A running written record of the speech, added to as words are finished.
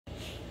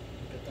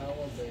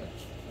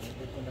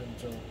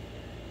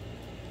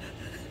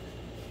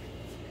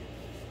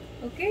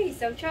Okay,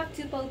 so try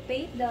to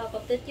palpate the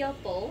popliteal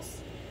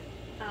pulse.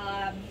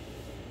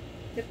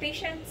 The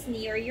patient's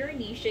knee or your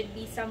knee should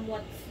be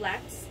somewhat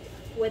flexed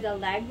with the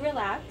leg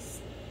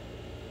relaxed.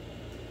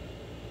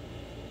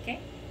 Okay?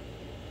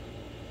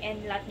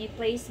 And let me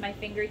place my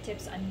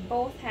fingertips on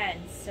both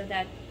hands so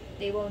that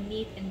they will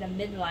meet in the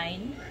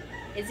midline.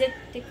 Is it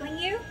tickling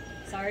you?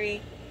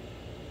 Sorry.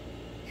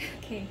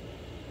 Okay.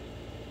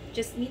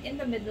 Just meet in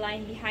the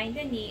midline behind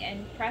the knee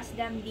and press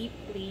them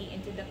deeply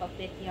into the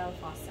popliteal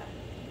fossa.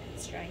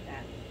 Let's try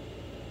that.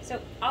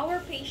 So our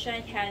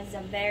patient has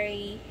a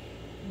very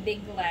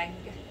big leg,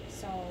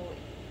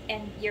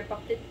 and your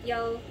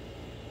popliteal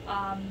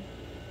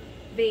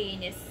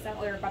vein is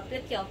or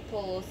popliteal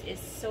pulse is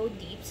so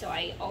deep, so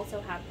I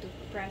also have to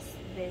press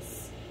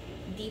this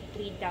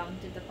deeply down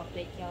to the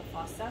popliteal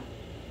fossa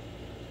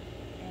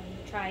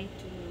and try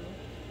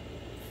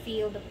to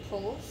feel the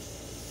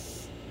pulse.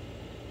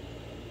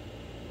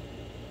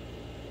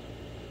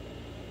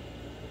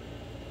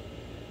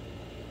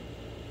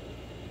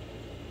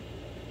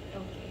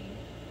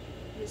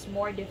 Is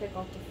more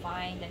difficult to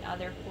find than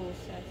other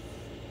pulses.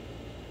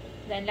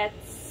 Then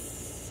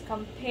let's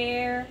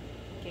compare.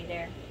 Okay,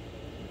 there.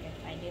 You can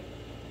find it.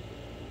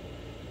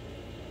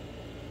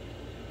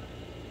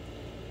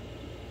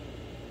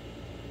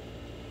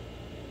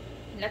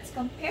 Let's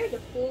compare the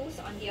pulse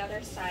on the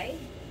other side.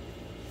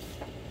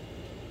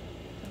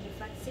 Can you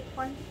flex it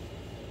for me?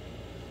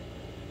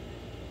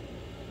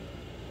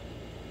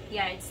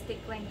 Yeah, it's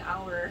tickling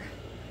our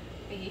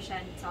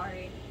patient.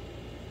 Sorry.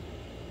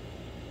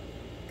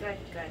 Good,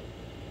 good.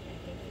 I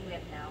can feel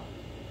it now.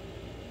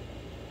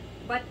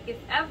 But if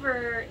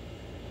ever,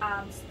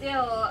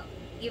 still,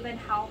 even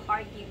how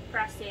hard you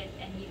press it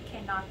and you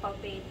cannot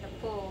palpate the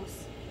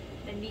pulse,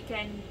 then we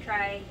can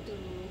try to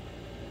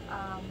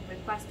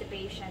request the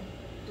patient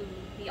to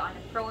be on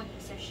a prone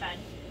position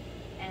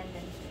and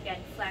then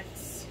again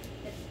flex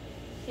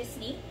his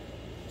knee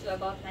to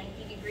about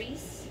 90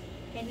 degrees.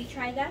 Can we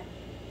try that,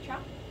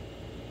 Chuck?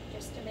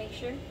 Just to make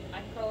sure,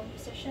 on prone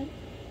position.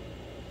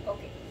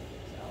 Okay.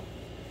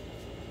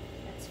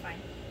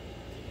 Fine.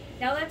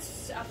 Now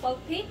let's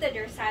palpate the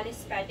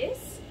dorsalis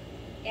pedis,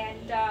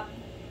 and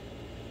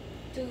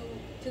to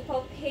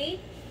palpate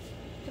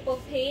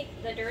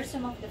the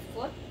dorsum of the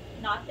foot,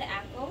 not the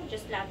ankle,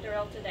 just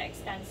lateral to the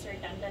extensor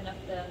tendon of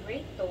the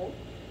great toe,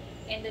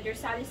 and the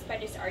dorsalis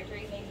pedis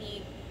artery may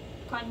be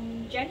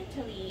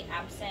congenitally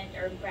absent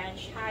or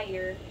branch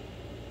higher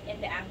in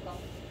the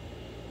ankle.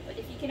 But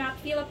if you cannot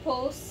feel a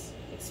pulse,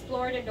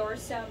 explore the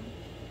dorsum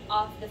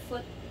of the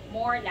foot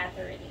more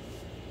laterally.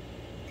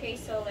 Okay,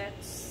 so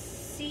let's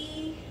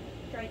see.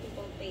 Try to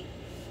palpate.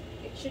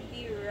 It should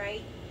be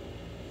right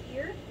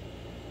here.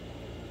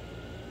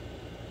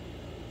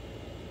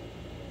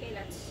 Okay,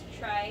 let's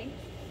try.